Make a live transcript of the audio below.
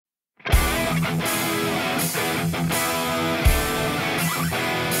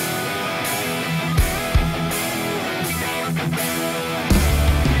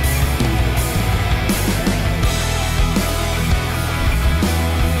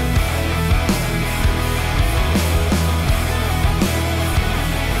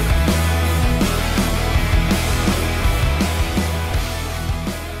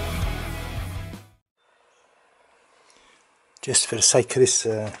Just for the sake of this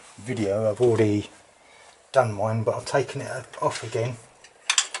video, I've already done mine, but I've taken it off again.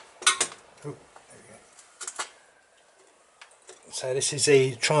 Ooh, so this is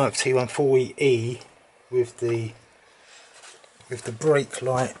the Triumph T140E with the brake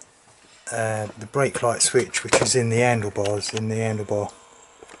light, switch, which is in the handlebars, in the handlebar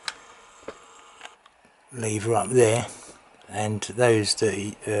lever up there. And those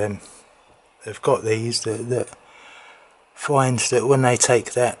that have got these that finds that when they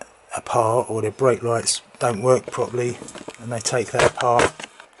take that apart, or their brake lights don't work properly and they take that apart,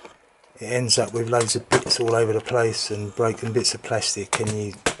 it ends up with loads of bits all over the place and broken bits of plastic,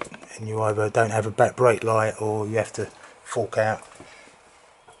 and you either don't have a back brake light or you have to fork out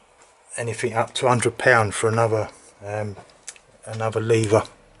anything up to £100 for another lever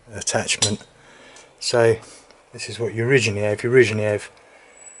attachment. So this is what you originally have. You originally have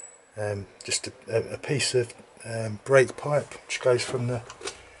just a piece of brake pipe which goes from the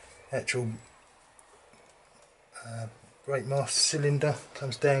actual brake master cylinder,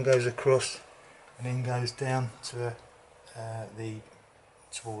 comes down, goes across, and then goes down to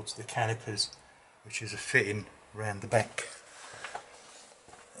towards the calipers, which is a fitting around the back.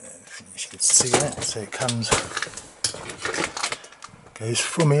 You can see that. So it goes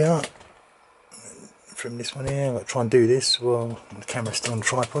from here, from this one here. I've got to try and do this while the camera's still on the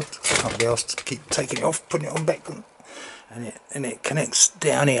tripod. I can't be asked to keep taking it off, putting it on back, and it connects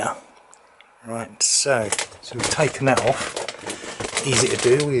down here. Right, so we've taken that off. Easy to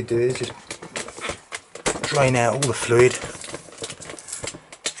do. All you do is just drain out all the fluid.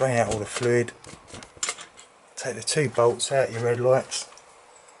 Take the two bolts out your headlights.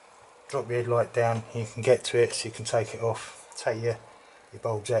 Drop your headlight down. You can get to it, so you can take it off. Take your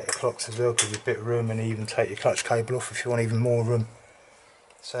bulbs out your clocks as well, because there's a bit of room, and even take your clutch cable off if you want even more room.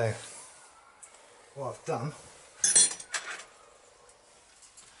 So what I've done,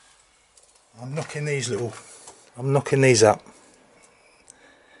 I'm knocking these up.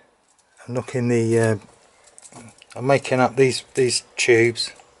 I'm making up these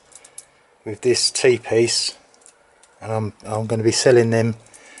tubes with this T-piece, and I'm going to be selling them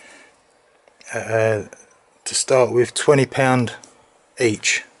to start with £20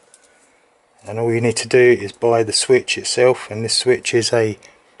 each. And all you need to do is buy the switch itself, and this switch is a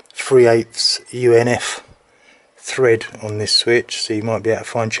 3/8 UNF thread on this switch, so you might be able to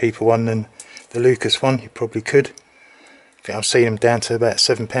find a cheaper one than the Lucas one. You probably could. I think I've seen them down to about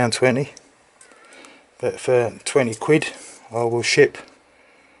 £7.20, but for 20 quid I will ship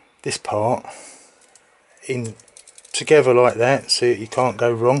this part in together like that, so you can't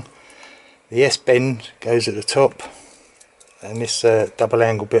go wrong. The S-bend goes at the top, and this double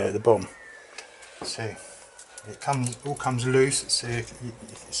angle bit at the bottom. So it all comes loose, so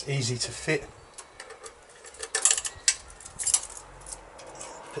it's easy to fit.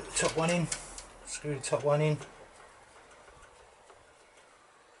 Put the top one in, screw the top one in,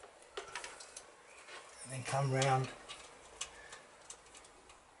 and then come round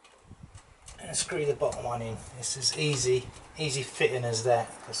and screw the bottom one in. It's as easy fitting as that,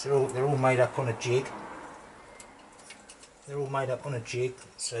 because they're all made up on a jig. They're all made up on a jig,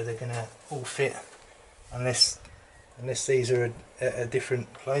 so they're gonna all fit, unless these are at a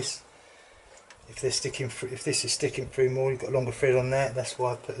different place. If this is sticking through more, you've got a longer thread on that. That's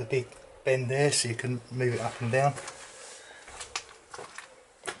why I put the big bend there, so you can move it up and down.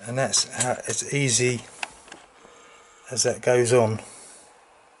 And that's how, as easy as that goes on.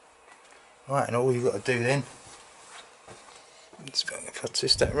 Right, and all you've got to do then, if I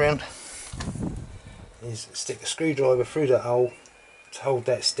twist that around, is stick a screwdriver through that hole to hold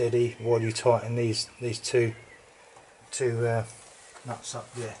that steady while you tighten these two nuts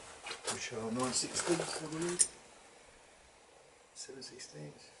up there, which are 9/16, I believe,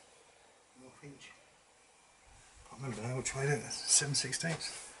 7/16, ½ inch. Can't remember now which way it is.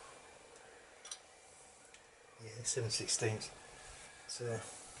 7/16. Yeah, 7/16. So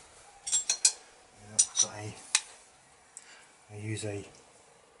I use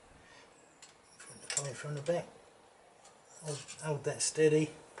coming from the back. Hold that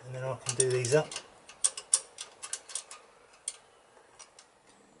steady, and then I can do these up.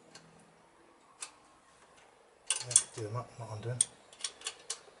 I have to do them up, what I'm doing.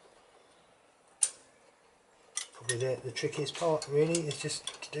 the trickiest part really is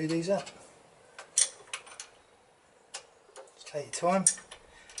just to do these up. Just take your time,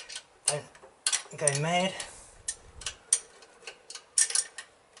 don't go mad.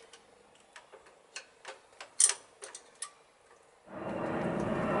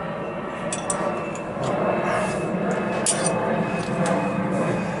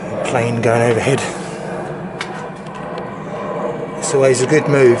 Plane going overhead. It's always a good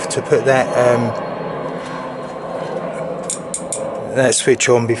move to put that that switch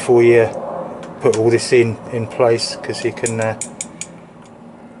on before you put all this in place, because you can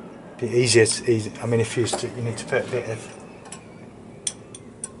be easier. I mean, if you need to put a bit of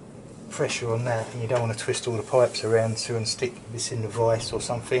pressure on that, and you don't want to twist all the pipes around to and stick this in the vise or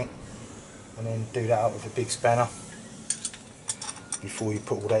something, and then do that up with a big spanner before you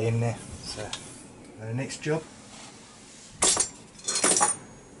put all that in there. So the next job,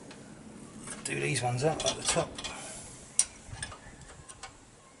 do these ones up at the top,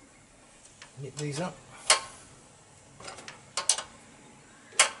 nip these up.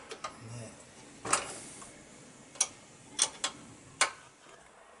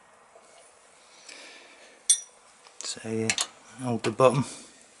 So yeah, hold the bottom,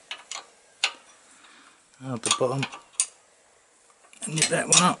 and nip that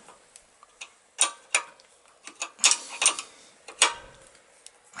one up.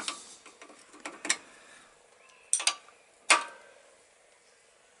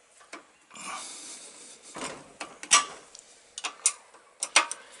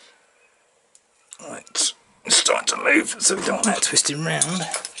 Right, it's starting to move, so we don't want that twisting round. Got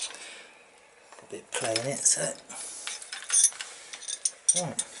a bit of play in it, so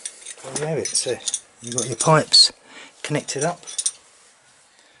right, there you have it. So you've got your pipes connected up.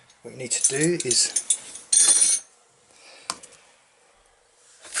 What you need to do is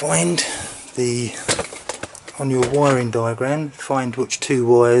find on your wiring diagram, find which two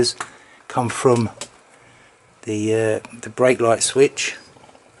wires come from the brake light switch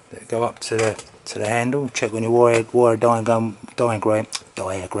that go up to the handle. Check on your wire diagram.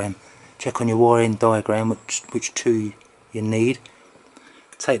 Check on your wiring diagram which two you need.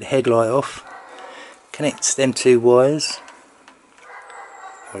 Take the headlight off, connect them two wires,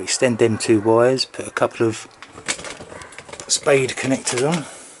 or extend them two wires, put a couple of spade connectors on,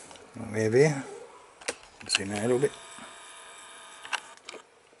 like over here, zoom out a little bit,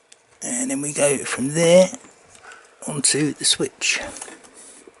 and then we go from there onto the switch.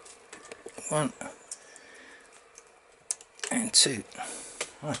 1 and 2.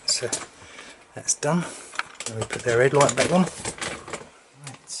 Right, so that's done. Then we put their headlight back on.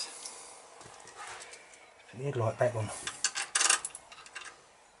 Right, put the headlight back on.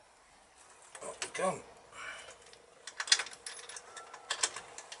 Up we go.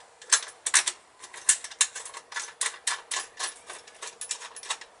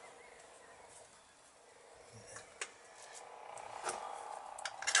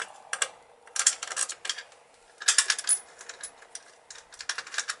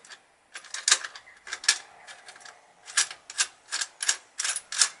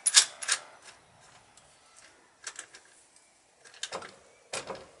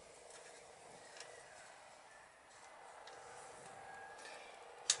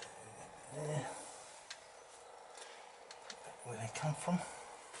 Where they come from.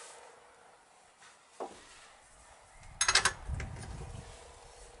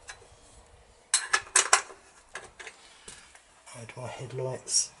 I had my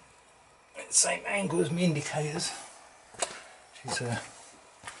headlights at the same angle as my indicators.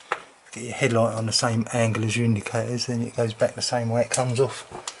 Get your headlight on the same angle as your indicators, then it goes back the same way it comes off.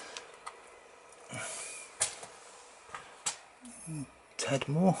 Tad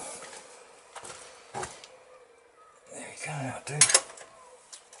more. There we go, that'll do.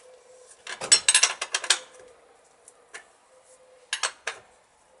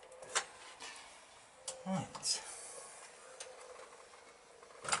 Right.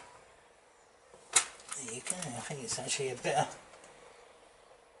 There you go, I think it's actually a better.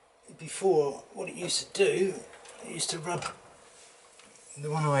 Before, what it used to do, it used to rub,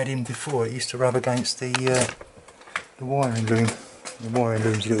 the one I had in before, it used to rub against the wiring loom. The wiring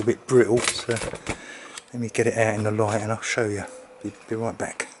loom's a little bit brittle, so let me get it out in the light and I'll show you. Be right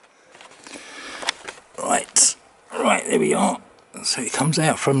back. Right, there we are. So it comes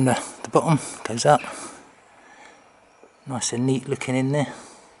out from the bottom, goes up. Nice and neat looking in there.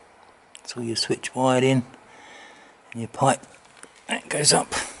 It's all your switch wired in, and your pipe, that goes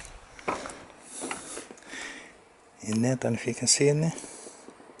up. In there, don't know if you can see in there.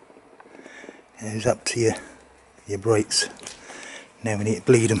 It goes up to your brakes. Now we need to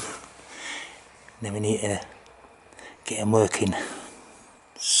bleed them. Then we need to get them working.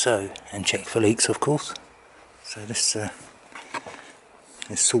 So, and check for leaks, of course. So let's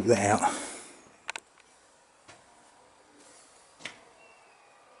sort that out.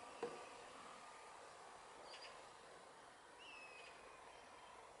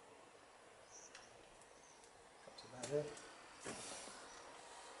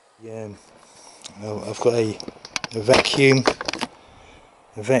 Yeah, well, I've got a vacuum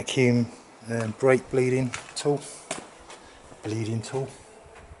brake bleeding tool.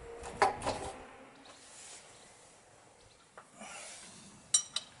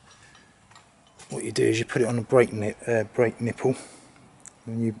 What you do is you put it on a brake nipple,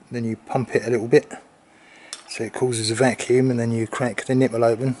 and then you pump it a little bit, so it causes a vacuum, and then you crack the nipple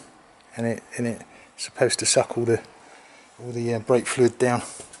open, and it's supposed to suck all the brake fluid down.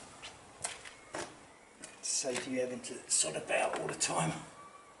 Save you having to sod about all the time.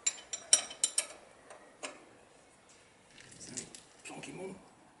 So, plonk him on.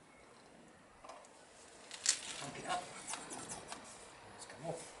 Plonk it up. Let's come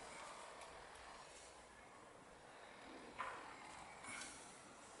off.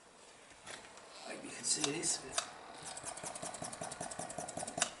 I hope you can see this.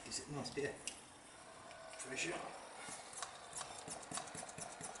 Gives it a nice bit of pressure.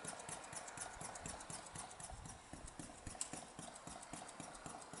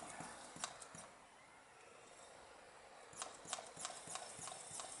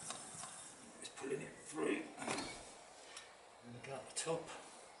 Pulling it through, and go up the top.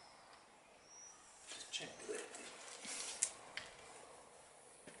 Just check that it's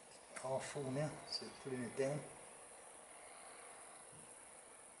half full now, so pulling it down.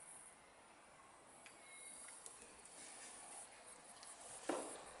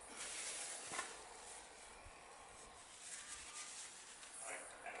 Right,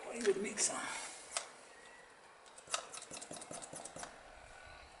 and away with the mixer.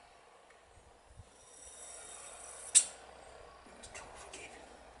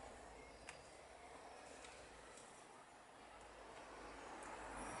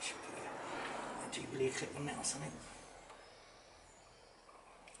 Really clip on that or something.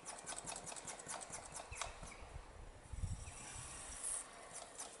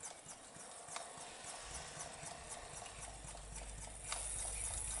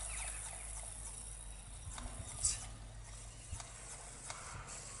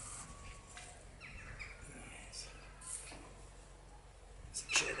 Let's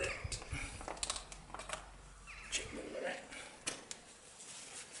check that. Check all of that.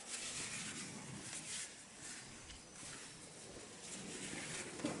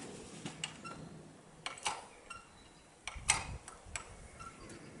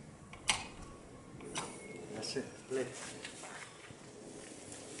 That's it, lift.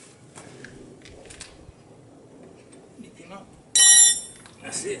 Nip him up.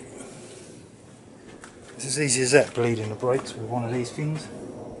 That's it. It's as easy as that, bleeding the brakes with one of these things.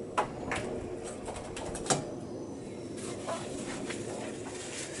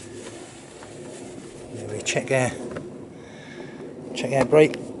 There we check our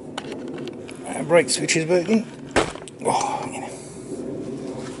brake switch is working. Oh, you know.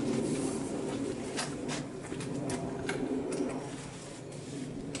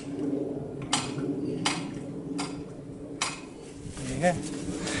 There you go.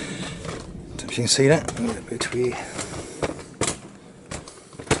 So if you can see that, a little bit we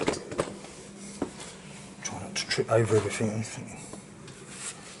try not to trip over everything.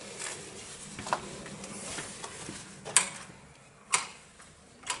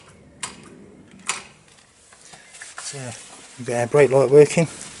 So yeah, we've got our brake light working.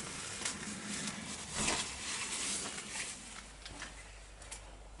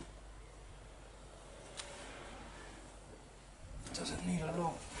 Doesn't need a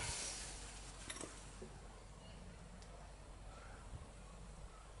lot.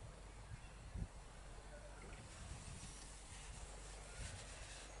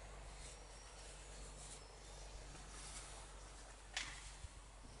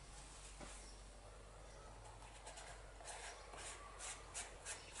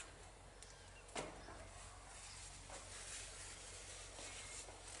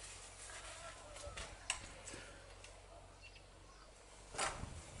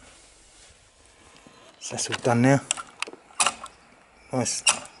 So that's all done now. Nice.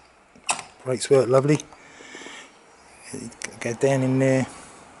 Brakes work lovely. Go down in there,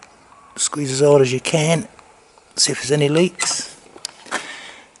 squeeze as hard as you can, see if there's any leaks.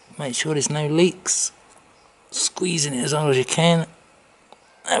 Make sure there's no leaks. Squeezing it as hard as you can.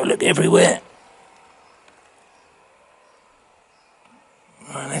 Have a look everywhere.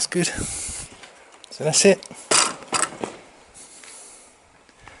 Right, that's good. So that's it.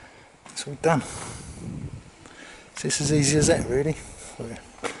 It's all done. So it's as easy as that, really.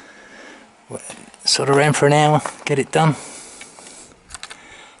 Sort around for an hour, get it done.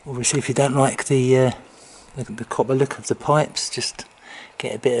 Obviously, if you don't like the copper look of the pipes, just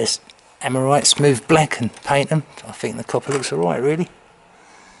get a bit of Amorite smooth black and paint them. I think the copper looks alright, really.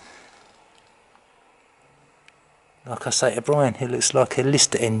 Like I say to Brian, it looks like a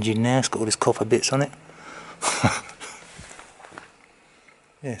Lister engine now. It's got all these copper bits on it.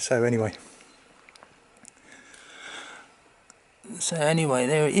 Yeah, so anyway.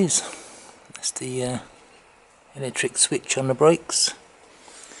 There it is. That's the electric switch on the brakes.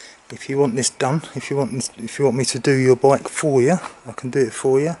 If you want this done, if you want me to do your bike for you, I can do it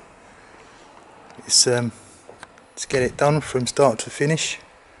for you. It's to get it done from start to finish.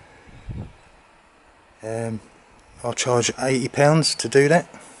 I'll charge £80 to do that.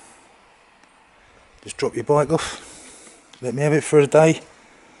 Just drop your bike off, let me have it for a day.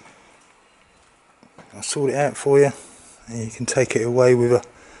 I'll sort it out for you, and you can take it away with a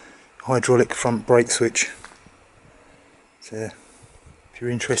hydraulic front brake switch. So if you're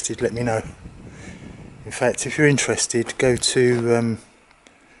interested, let me know. In fact, if you're interested, go to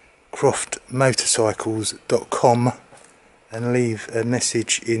croftmotorcycles.com and leave a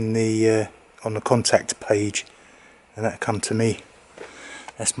message in the on the contact page, and that'll come to me.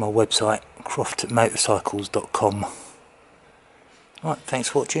 That's my website, croftmotorcycles.com. Right, thanks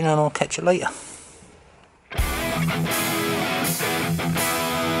for watching, and I'll catch you later.